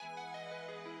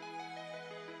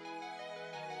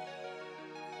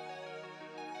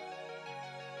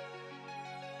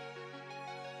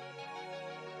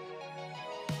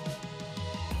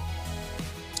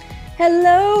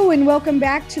Hello and welcome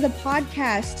back to the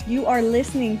podcast. You are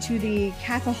listening to the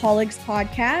Catholics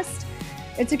podcast.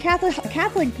 It's a Catholic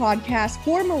podcast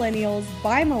for millennials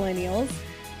by millennials.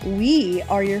 We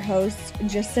are your hosts,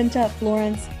 Jacinta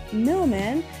Florence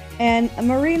Millman and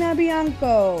Marina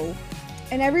Bianco.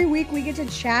 And every week we get to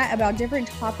chat about different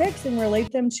topics and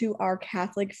relate them to our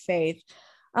Catholic faith.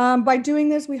 By doing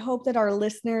this, we hope that our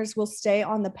listeners will stay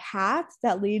on the path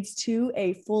that leads to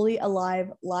a fully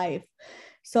alive life.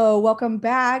 So welcome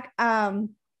back. I'm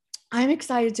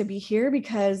excited to be here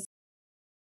because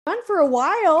I've been for a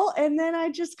while and then I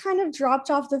just kind of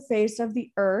dropped off the face of the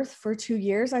earth for 2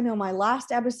 years. I know my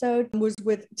last episode was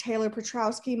with Taylor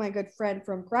Petrowski, my good friend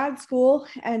from grad school,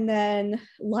 and then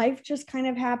life just kind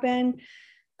of happened.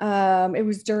 It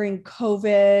was during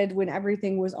COVID when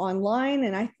everything was online,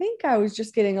 and I think I was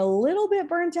just getting a little bit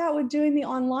burnt out with doing the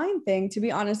online thing, to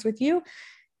be honest with you.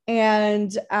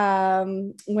 And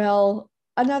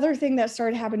another thing that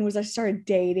started happening was I started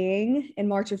dating in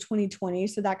March of 2020.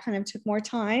 So that kind of took more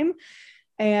time.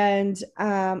 And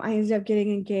I ended up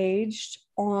getting engaged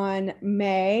on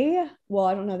May. Well,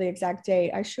 I don't know the exact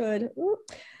date. I should.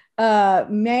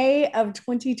 May of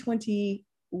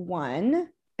 2021.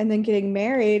 And then getting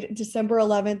married December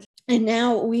 11th. And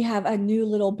now we have a new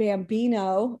little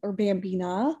bambino or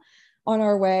bambina on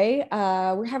our way.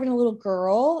 We're having a little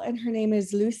girl and her name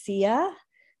is Lucia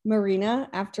Marina,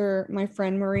 after my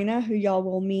friend Marina, who y'all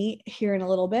will meet here in a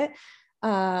little bit.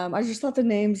 I just thought the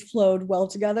names flowed well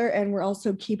together, and we're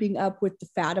also keeping up with the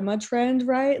Fatima trend,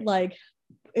 right? Like,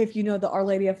 if you know the Our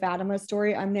Lady of Fatima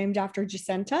story, I'm named after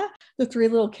Jacinta, the 3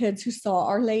 little kids who saw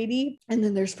Our Lady. And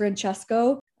then there's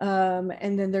Francesco,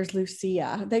 and then there's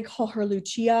Lucia. They call her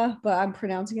Lucia, but I'm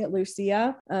pronouncing it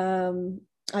Lucia.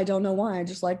 I don't know why. I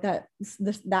just like that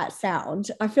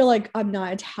sound. I feel like I'm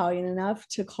not Italian enough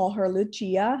to call her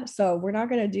Lucia, so we're not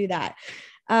going to do that.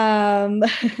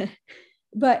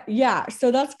 But yeah,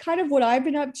 so that's kind of what I've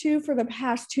been up to for the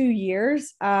past 2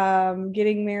 years.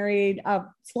 Getting married,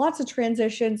 it's lots of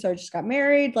transition. So I just got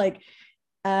married like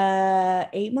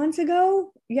 8 months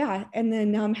ago. Yeah, and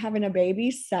then now I'm having a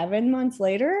baby 7 months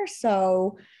later.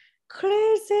 So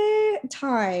crazy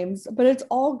times, but it's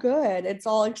all good. It's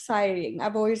all exciting.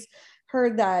 I've always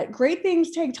heard that great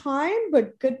things take time,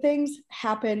 but good things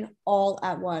happen all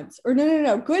at once. Or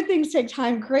no. Good things take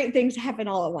time. Great things happen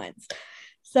all at once.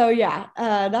 So yeah,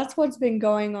 that's what's been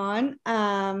going on.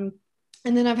 And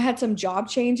then I've had some job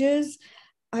changes.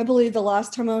 I believe the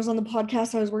last time I was on the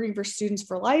podcast, I was working for Students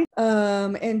for Life.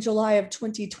 In July of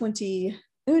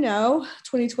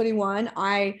 2021,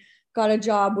 I got a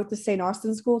job with the St.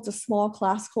 Austin School. It's a small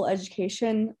classical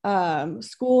education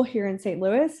school here in St.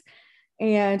 Louis.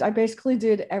 And I basically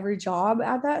did every job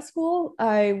at that school.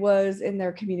 I was in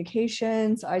their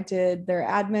communications. I did their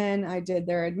admin. I did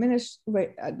their administrative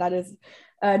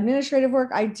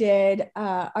work. I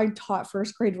taught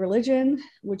first grade religion,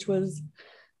 which was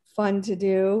fun to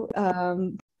do.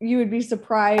 You would be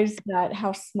surprised at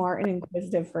how smart and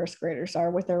inquisitive first graders are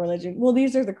with their religion. Well,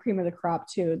 these are the cream of the crop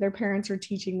too. Their parents are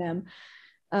teaching them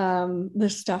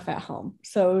this stuff at home.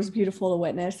 So it was beautiful to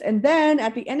witness. And then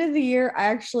at the end of the year,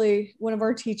 one of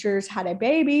our teachers had a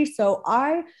baby. So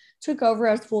I took over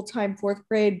as full-time 4th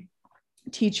grade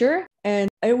teacher, and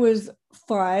it was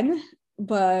fun,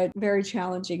 but very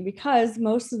challenging because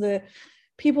most of the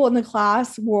people in the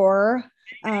class were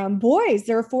boys.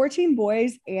 There were 14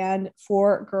 boys and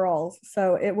 4 girls.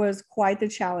 So it was quite the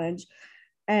challenge.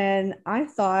 And I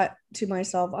thought to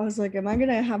myself, I was like, am I going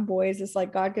to have boys? Is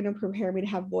like God going to prepare me to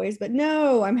have boys? But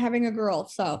no, I'm having a girl.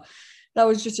 So that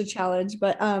was just a challenge.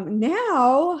 But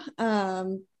now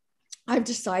I've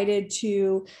decided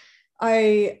they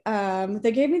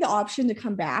gave me the option to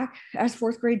come back as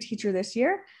 4th grade teacher this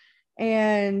year.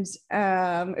 And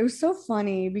it was so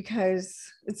funny because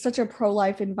it's such a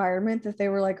pro-life environment that they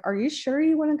were like, are you sure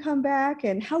you want to come back?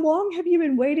 And how long have you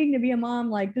been waiting to be a mom?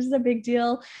 Like, this is a big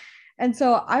deal. And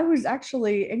so I was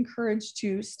actually encouraged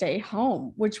to stay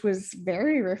home, which was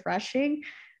very refreshing.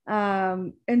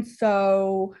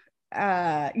 So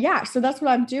that's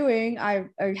what I'm doing. I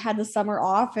had the summer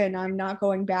off and I'm not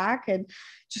going back, and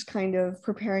just kind of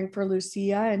preparing for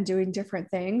Lucia and doing different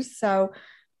things. So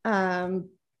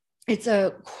it's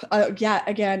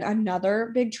again, another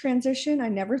big transition. I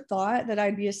never thought that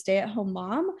I'd be a stay-at-home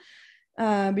mom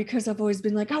because I've always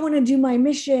been like, I want to do my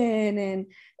mission. And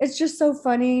it's just so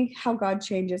funny how God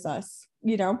changes us,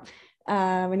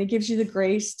 and he gives you the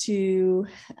grace to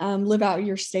live out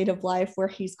your state of life where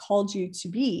he's called you to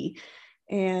be.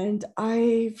 And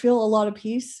I feel a lot of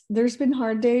peace. There's been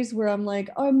hard days where I'm like,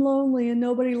 oh, I'm lonely and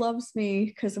nobody loves me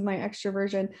because of my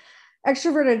extroversion.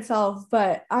 extroverted self,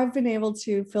 but I've been able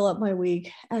to fill up my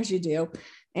week as you do.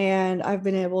 And I've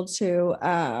been able to,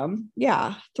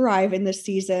 thrive in this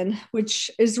season,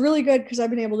 which is really good because I've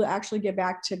been able to actually get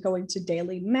back to going to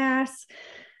daily mass.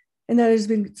 And that has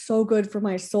been so good for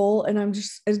my soul. And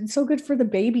it's so good for the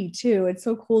baby too. It's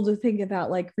so cool to think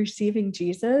about like receiving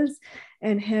Jesus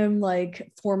and him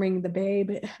like forming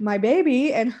my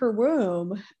baby in her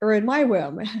womb or in my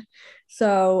womb.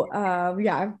 So,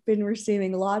 I've been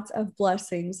receiving lots of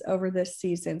blessings over this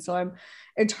season. So I'm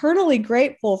eternally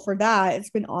grateful for that. It's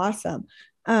been awesome.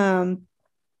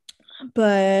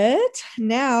 But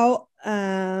now,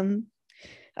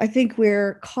 I think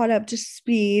we're caught up to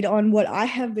speed on what I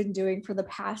have been doing for the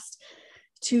past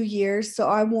 2 years. So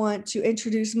I want to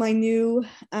introduce my new,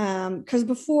 because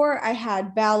before I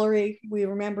had Valerie, we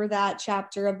remember that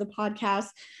chapter of the podcast.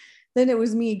 Then it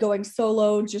was me going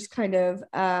solo, just kind of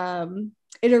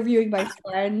interviewing my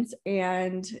friends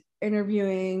and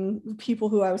interviewing people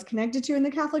who I was connected to in the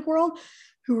Catholic world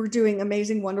who were doing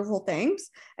amazing, wonderful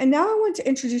things. And now I want to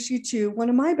introduce you to one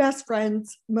of my best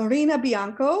friends, Marina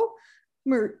Bianco.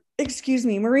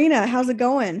 Marina, how's it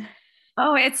going?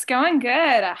 Oh, it's going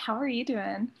good. How are you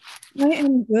doing? I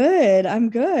am good.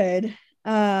 I'm good.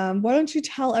 Why don't you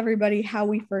tell everybody how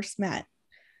we first met?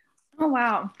 Oh,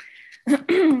 wow.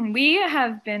 We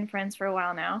have been friends for a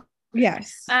while now.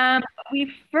 Yes.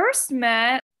 We first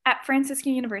met at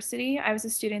Franciscan University. I was a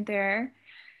student there.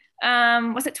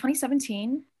 Was it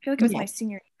 2017? I feel like it was my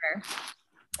senior year.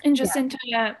 And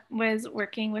Jacinta was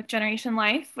working with Generation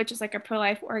Life, which is like a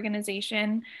pro-life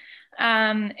organization.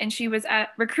 And she was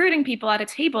recruiting people at a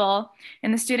table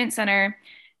in the student center.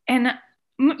 And,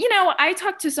 I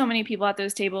talked to so many people at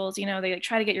those tables, they like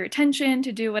try to get your attention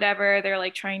to do whatever they're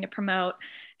like trying to promote.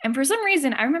 And for some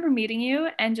reason, I remember meeting you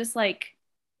and just like,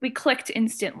 we clicked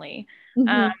instantly.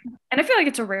 And I feel like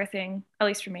it's a rare thing, at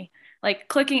least for me, like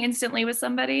clicking instantly with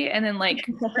somebody and then like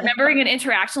remembering an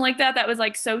interaction like that was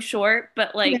like so short,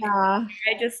 but like I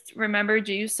just remembered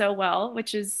you so well,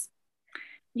 which is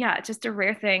just a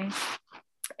rare thing.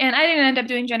 And I didn't end up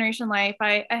doing Generation Life.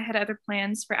 I had other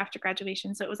plans for after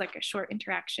graduation, so it was like a short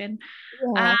interaction.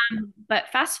 But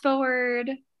fast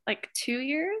forward like 2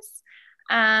 years,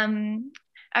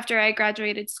 after I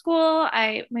graduated school,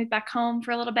 I moved back home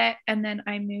for a little bit, and then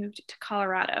I moved to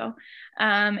Colorado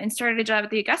and started a job at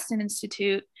the Augustine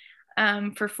Institute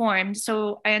for Formed.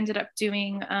 So I ended up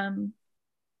doing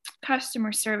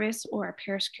customer service, or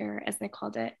parish care as they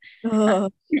called it.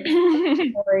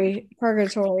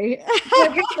 Purgatory.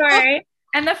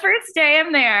 And the first day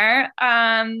I'm there,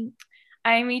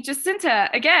 I meet Jacinta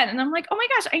again, and I'm like, oh my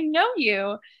gosh, I know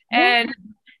you. And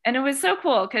it was so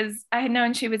cool because I had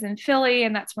known she was in Philly,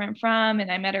 and that's where I'm from,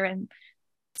 and I met her in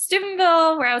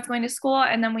Steubenville, where I was going to school,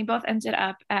 and then we both ended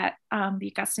up at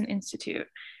the Augustine Institute.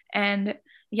 And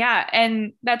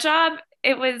and that job,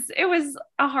 it was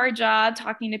a hard job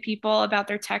talking to people about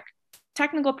their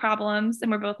technical problems,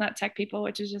 and we're both not tech people,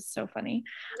 which is just so funny.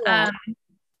 And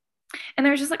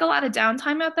there was just like a lot of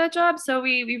downtime at that job, so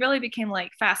we really became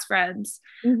like fast friends.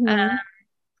 And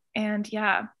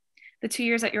the 2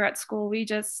 years that you're at school, we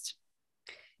just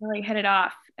really hit it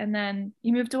off. And then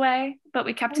you moved away, but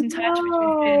we kept in touch, which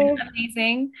has been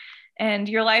amazing. And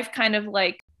your life kind of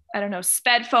like, I don't know,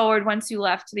 sped forward once you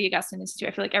left the Augustine Institute.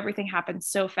 I feel like everything happened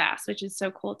so fast, which is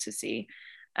so cool to see.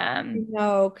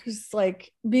 No, because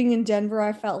like being in Denver,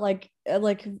 I felt like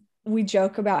we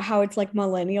joke about how it's like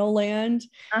millennial land.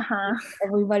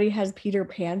 Everybody has Peter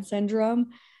Pan syndrome,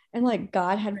 and like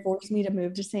God had forced me to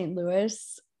move to St.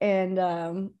 Louis, and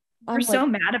we're so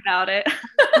mad about it.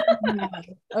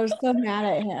 I was so mad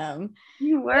at him.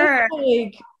 You were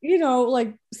like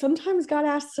sometimes God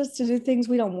asks us to do things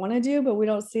we don't want to do, but we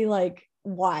don't see like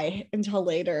why until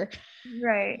later.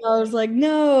 Right. So I was like,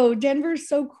 no, Denver's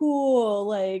so cool.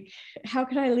 Like, how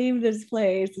can I leave this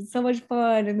place? It's so much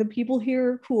fun, and the people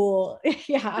here are cool. But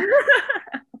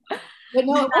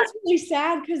no, that's really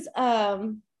sad because I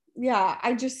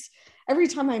just every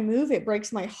time I move, it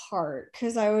breaks my heart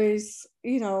because I always,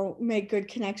 make good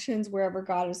connections wherever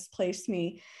God has placed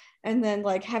me. And then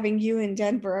like having you in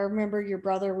Denver, I remember your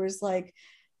brother was like,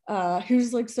 he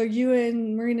was like, so you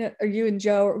and Marina, or you and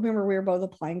Joe, remember we were both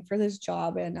applying for this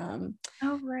job and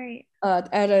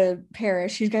at a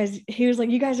parish. He was like,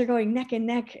 you guys are going neck and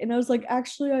neck. And I was like,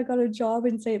 actually, I got a job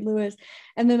in St. Louis.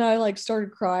 And then I like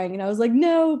started crying and I was like,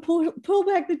 no, pull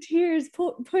back the tears,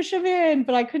 push them in.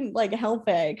 But I couldn't like help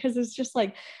it because it's just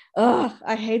like,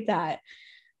 I hate that.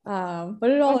 But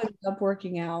it all ended up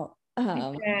working out.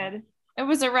 It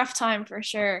was a rough time for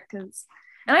sure because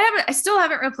I still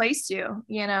haven't replaced you,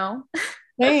 Same.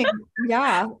 It's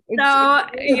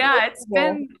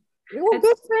been Well,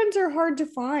 good friends are hard to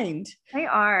find. They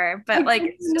are, but like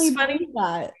it's just funny.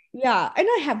 That. Yeah.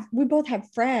 And we both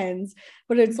have friends,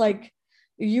 but it's like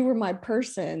you were my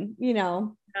person, you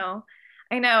know. No,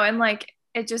 I know. And like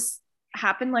it just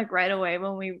happened like right away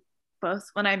when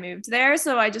I moved there.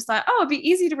 So I just thought, oh, it'd be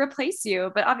easy to replace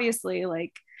you. But obviously,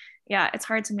 like, yeah, it's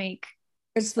hard to make.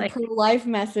 It's the pro-life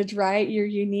message, right? You're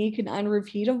unique and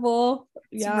unrepeatable.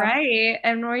 Yeah. Right.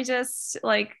 And we just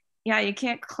like, yeah, you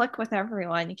can't click with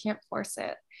everyone. You can't force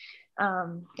it.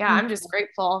 Yeah, I'm just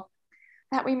grateful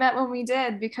that we met when we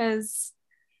did because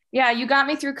yeah, you got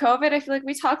me through COVID. I feel like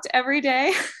we talked every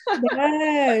day.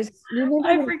 Yes.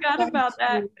 I forgot about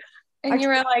that. And you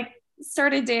were like,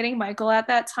 started dating Michael at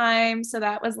that time. So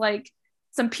that was like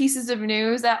some pieces of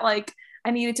news that like I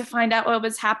needed to find out what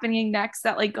was happening next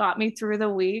that like got me through the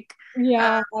week.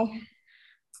 Yeah.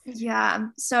 Yeah.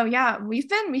 So yeah, we've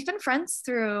been friends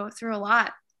through a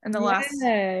lot in the last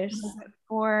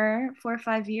 4 or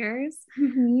 5 years.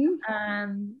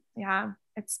 Yeah,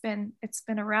 it's been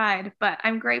a ride, but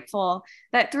I'm grateful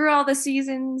that through all the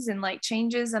seasons and like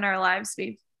changes in our lives,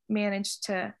 we've managed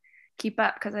to keep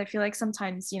up because I feel like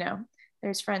sometimes, you know,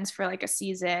 there's friends for like a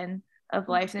season of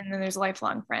life and then there's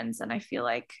lifelong friends. And I feel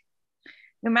like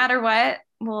no matter what,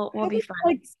 we'll be fine.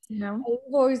 Like, you know,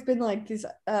 we've always been like these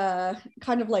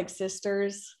kind of like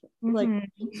sisters, like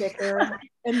bicker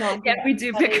and not yeah, we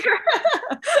do bicker.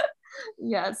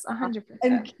 Yes, 100%.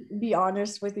 And be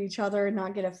honest with each other and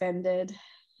not get offended.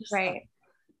 Right.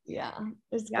 So, yeah,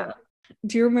 it's good.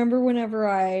 Do you remember whenever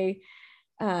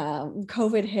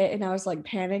COVID hit and I was like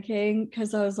panicking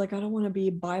because I was like, I don't want to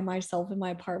be by myself in my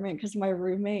apartment because my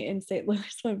roommate in St.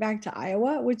 Louis went back to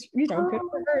Iowa, which, you know, good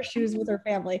for her. She was with her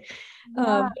family.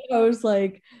 I was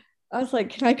like,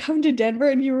 can I come to Denver?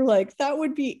 And you were like, that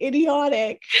would be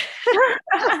idiotic.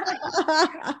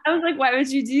 I was like, why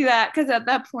would you do that? Because at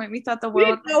that point, we thought the world.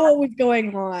 We didn't know what was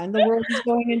going on. The world was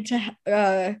going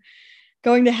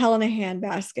to hell in a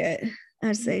handbasket,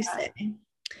 as they say.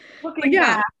 Looking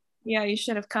back, yeah, you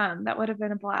should have come. That would have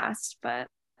been a blast. But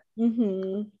we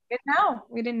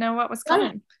didn't know what was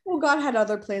coming. Well, God had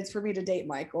other plans for me to date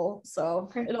Michael, so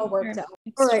it all worked out.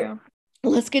 All right. True.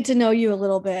 Let's get to know you a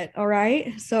little bit. All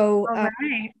right. So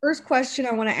first question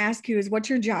I want to ask you is,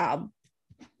 what's your job?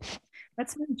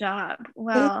 What's my job?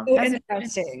 Well, that's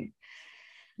interesting.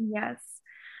 Yes.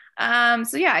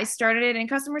 So yeah, I started in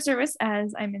customer service,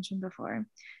 as I mentioned before.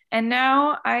 And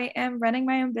now I am running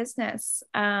my own business.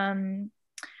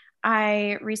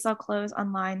 I resell clothes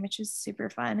online, which is super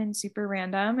fun and super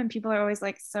random. And people are always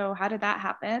like, so how did that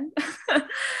happen?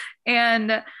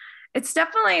 And it's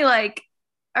definitely like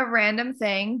a random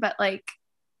thing, but like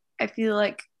I feel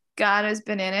like God has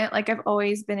been in it. Like I've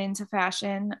always been into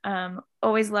fashion,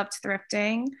 always loved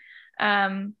thrifting.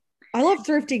 I love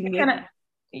thrifting.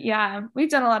 Yeah, we've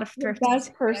done a lot of thrifting.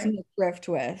 Best person to thrift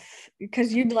with,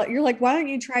 because you're like, why don't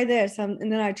you try this?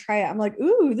 And then I try it. I'm like,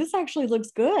 ooh, this actually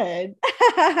looks good.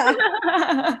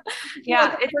 Yeah,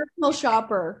 it's a personal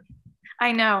shopper.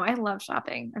 I know. I love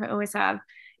shopping. I always have.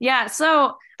 Yeah,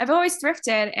 so I've always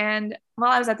thrifted, and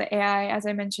while I was at the AI, as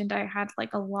I mentioned, I had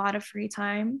like a lot of free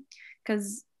time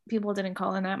because people didn't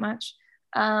call in that much.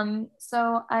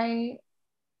 So I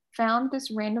found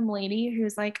this random lady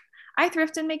who's like, I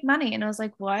thrift and make money. And I was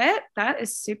like, what? That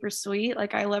is super sweet.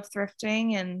 Like I love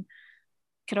thrifting and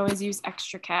could always use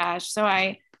extra cash. So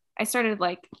I started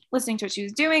like listening to what she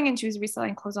was doing, and she was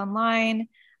reselling clothes online,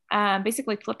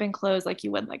 basically flipping clothes like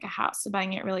you would like a house. So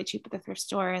buying it really cheap at the thrift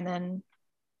store and then,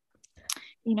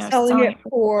 you know, selling it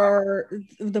for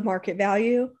the market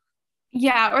value.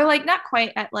 Yeah. Or like not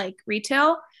quite at like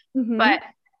retail, but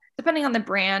depending on the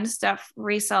brand, stuff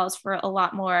resells for a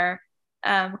lot more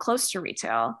close to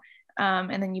retail.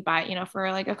 And then you buy it, you know,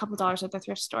 for like a couple dollars at the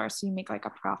thrift store. So you make like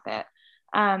a profit.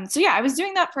 So yeah, I was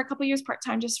doing that for a couple years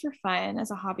part-time just for fun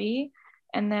as a hobby.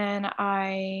 And then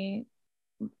I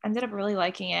ended up really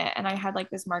liking it. And I had like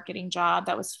this marketing job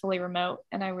that was fully remote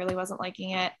and I really wasn't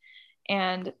liking it.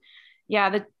 And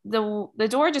yeah, the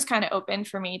door just kind of opened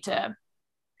for me to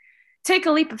take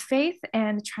a leap of faith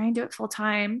and try and do it full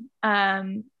time.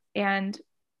 And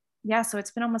yeah, so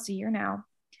it's been almost a year now.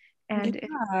 And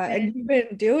and you've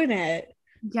been doing it.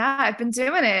 Yeah, I've been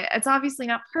doing it. It's obviously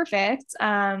not perfect.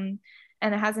 And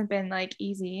it hasn't been like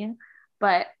easy,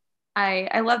 but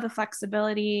I love the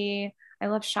flexibility. I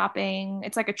love shopping.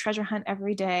 It's like a treasure hunt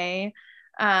every day.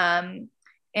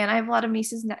 And I have a lot of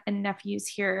nieces and nephews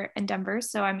here in Denver.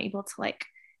 So I'm able to like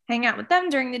hang out with them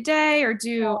during the day or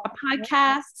do a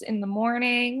podcast in the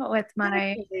morning with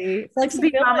my big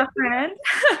mama friend.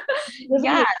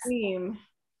 Yes.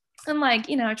 And like,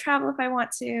 you know, travel if I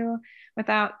want to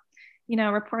without,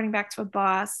 reporting back to a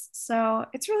boss. So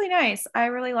it's really nice. I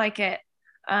really like it.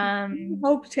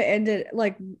 Hope to end it,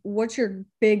 like, what's your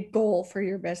big goal for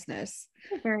your business?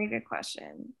 A very good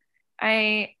question.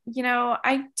 I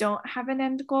don't have an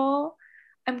end goal.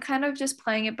 I'm kind of just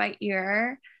playing it by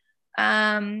ear.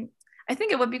 I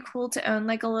think it would be cool to own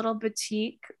like a little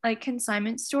boutique, like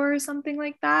consignment store or something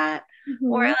like that,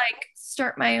 or like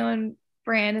start my own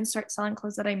brand and start selling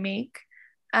clothes that I make.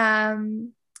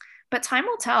 But time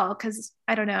will tell, because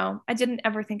I don't know. I didn't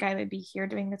ever think I would be here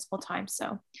doing this full time.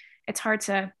 So it's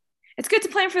good to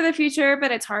plan for the future,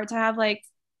 but it's hard to have like,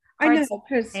 I know,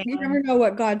 because you never know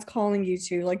what God's calling you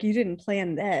to. Like, you didn't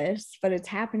plan this, but it's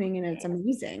happening and it's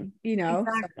amazing,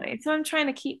 Exactly. So I'm trying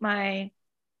to keep my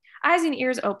eyes and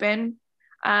ears open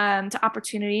to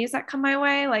opportunities that come my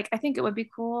way. Like, I think it would be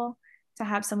cool to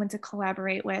have someone to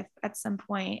collaborate with at some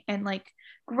point and like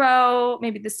grow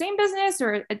maybe the same business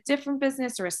or a different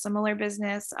business or a similar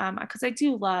business. Because I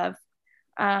do love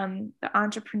the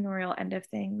entrepreneurial end of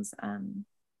things.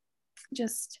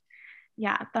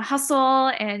 The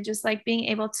hustle and just like being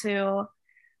able to.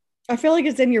 I feel like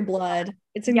it's in your blood.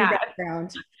 It's in your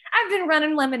background. I've been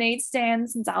running lemonade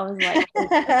stands since I was like, so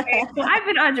I've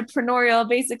been entrepreneurial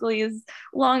basically as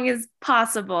long as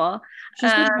possible.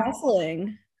 She's been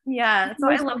hustling. Yeah. So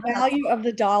I love the value of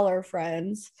the dollar,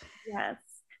 friends. Yes.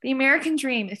 The American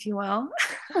dream, if you will.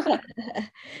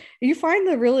 You find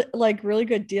the really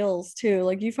good deals too.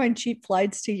 Like, you find cheap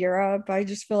flights to Europe. I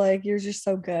just feel like you're just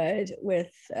so good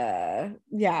with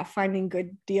finding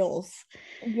good deals.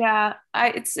 Yeah,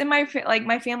 it's in my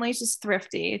my family's just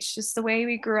thrifty. It's just the way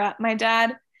we grew up. My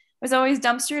dad was always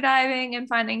dumpster diving and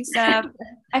finding stuff.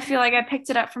 I feel like I picked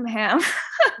it up from him.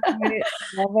 I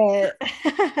love it.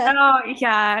 Oh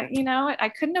yeah, I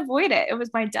couldn't avoid it. It was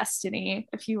my destiny,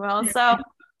 if you will. So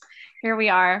here we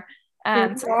are.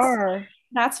 That's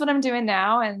what I'm doing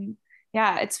now. And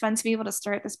yeah, it's fun to be able to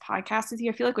start this podcast with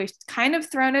you. I feel like we've kind of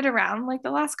thrown it around like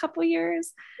the last couple of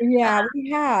years. Yeah,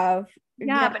 we have.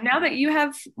 Yeah, but now that you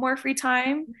have more free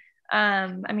time,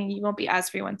 you won't be as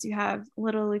free once you have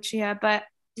little Lucia, but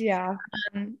yeah,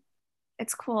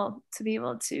 it's cool to be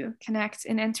able to connect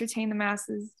and entertain the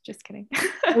masses. Just kidding.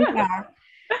 Yeah.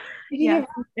 Speaking of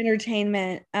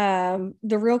entertainment,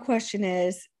 the real question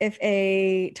is, if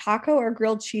a taco or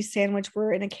grilled cheese sandwich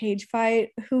were in a cage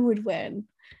fight, who would win?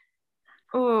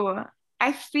 Oh,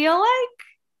 I feel like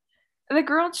the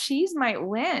grilled cheese might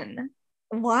win.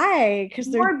 Why? Because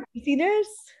they're juiciness?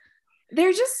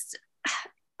 They're just,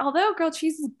 although grilled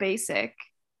cheese is basic.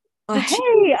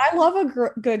 I love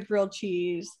a good grilled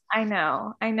cheese. I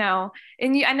know. And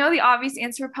I know the obvious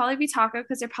answer would probably be taco,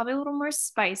 because they're probably a little more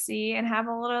spicy and have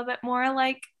a little bit more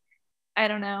like, I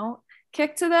don't know,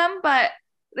 kick to them. But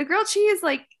the grilled cheese,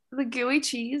 like the gooey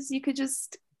cheese,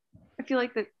 I feel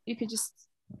like that you could just,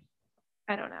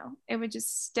 I don't know, it would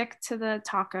just stick to the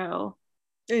taco.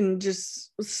 And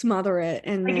just smother it.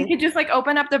 And like, you could just like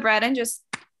open up the bread and just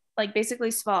like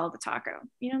basically swallow the taco.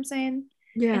 You know what I'm saying?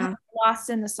 Yeah. Get lost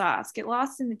in the sauce, get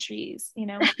lost in the cheese,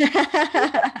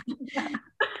 I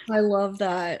love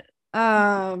that.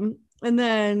 And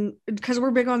then, because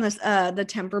we're big on this, the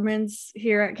temperaments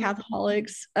here at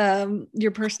Catholics,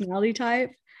 your personality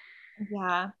type.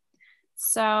 Yeah.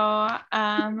 So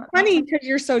funny, because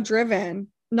you're so driven.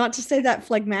 Not to say that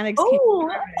phlegmatics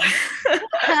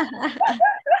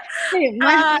Hey,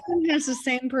 my husband has the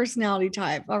same personality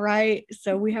type, all right?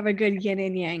 So we have a good yin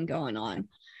and yang going on.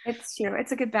 It's true.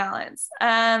 It's a good balance. So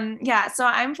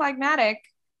I'm phlegmatic,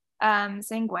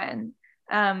 sanguine.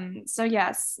 So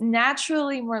yes,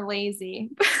 naturally more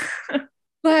lazy.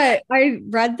 But I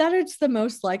read that it's the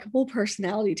most likable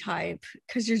personality type,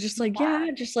 because you're just like,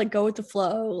 just like go with the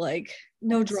flow, like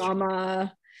no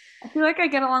drama. I feel like I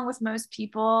get along with most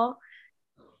people,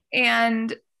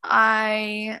 and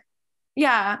I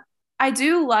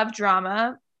do love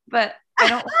drama, but I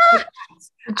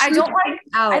don't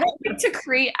like to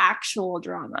create actual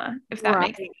drama, if that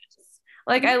makes sense.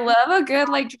 Like, I love a good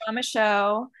like drama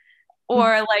show,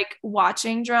 or like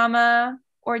watching drama,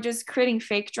 or just creating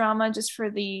fake drama just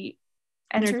for the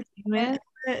entertainment.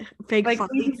 Fake like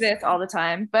we do this all the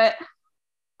time, but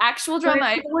actual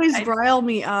drama always rile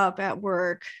me up at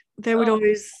work. They would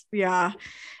always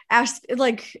ask,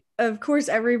 like, of course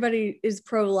everybody is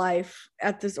pro-life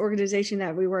at this organization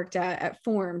that we worked at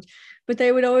Formed, but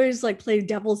they would always like play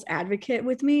devil's advocate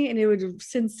with me, and it would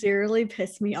sincerely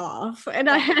piss me off. And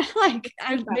I had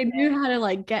they knew how to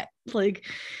like get like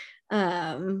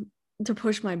to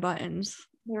push my buttons.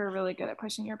 They were really good at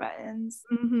pushing your buttons.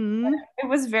 Mm-hmm. It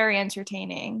was very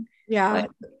entertaining. Yeah. But,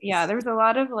 there was a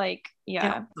lot of like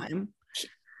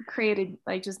created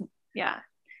like just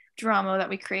drama that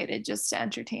we created just to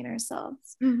entertain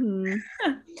ourselves. Mm-hmm.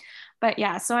 But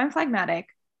yeah, so I'm phlegmatic,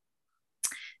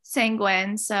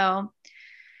 sanguine. So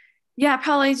yeah,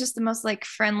 probably just the most like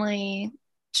friendly,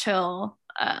 chill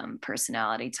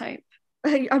personality type.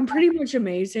 I'm pretty much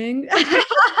amazing.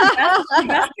 The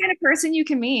best kind of person you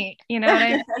can meet, you know what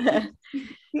I mean?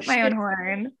 Toot my own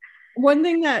horn. One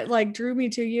thing that like drew me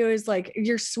to you is like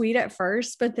you're sweet at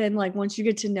first, but then like once you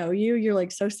get to know you, you're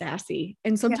like so sassy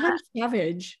and sometimes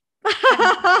savage.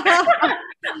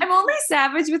 I'm only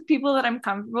savage with people that I'm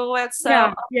comfortable with.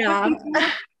 So yeah.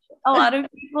 A lot of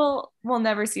people will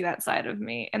never see that side of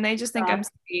me and they just think I'm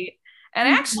sweet. And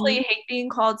I actually hate being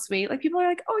called sweet. Like people are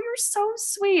like, "Oh, you're so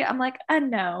sweet." I'm like,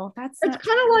 no, it's kind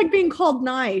of like being called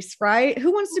nice, right?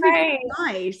 Who wants to be called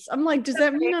nice? I'm like, does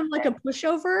that mean I'm like a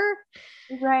pushover?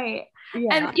 Right.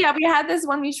 Yeah. And yeah, we had this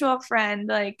one mutual friend,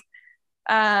 like,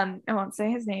 I won't say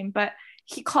his name, but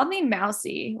he called me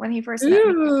Mousy when he first met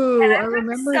me. And I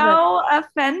remember so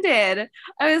offended.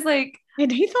 I was like,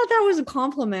 and he thought that was a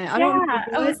compliment. I don't know.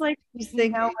 I was like,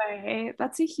 no way.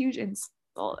 That's a huge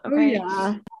insult. Okay.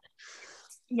 Oh,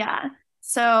 yeah.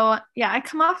 So yeah, I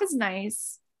come off as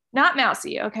nice, not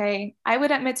mousy. Okay. I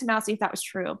would admit to mousy if that was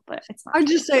true, but it's not. I'd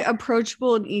just say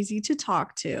approachable and easy to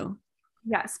talk to.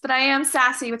 Yes. But I am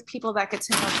sassy with people that get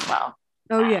to know as well.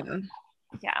 Oh yeah.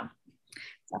 Yeah,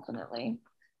 definitely.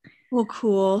 Well,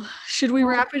 cool. Should we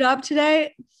wrap it up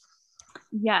today?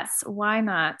 Yes. Why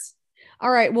not? All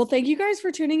right. Well, thank you guys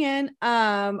for tuning in.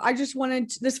 I just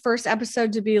wanted this first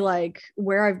episode to be like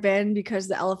where I've been, because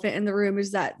the elephant in the room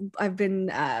is that I've been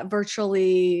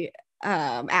virtually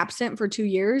absent for 2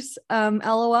 years,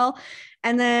 LOL.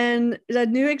 And then the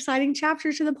new exciting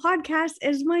chapter to the podcast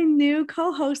is my new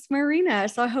co-host, Marina.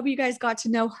 So I hope you guys got to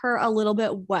know her a little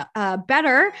bit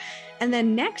better. And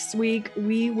then next week,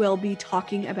 we will be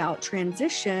talking about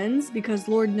transitions, because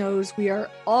Lord knows we are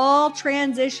all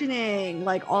transitioning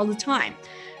like all the time.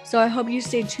 So I hope you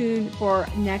stay tuned for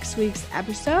next week's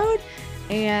episode.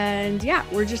 And yeah,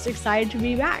 we're just excited to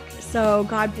be back. So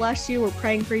God bless you. We're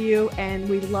praying for you and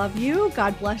we love you.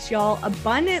 God bless y'all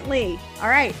abundantly. All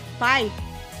right. Bye.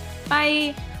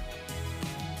 Bye.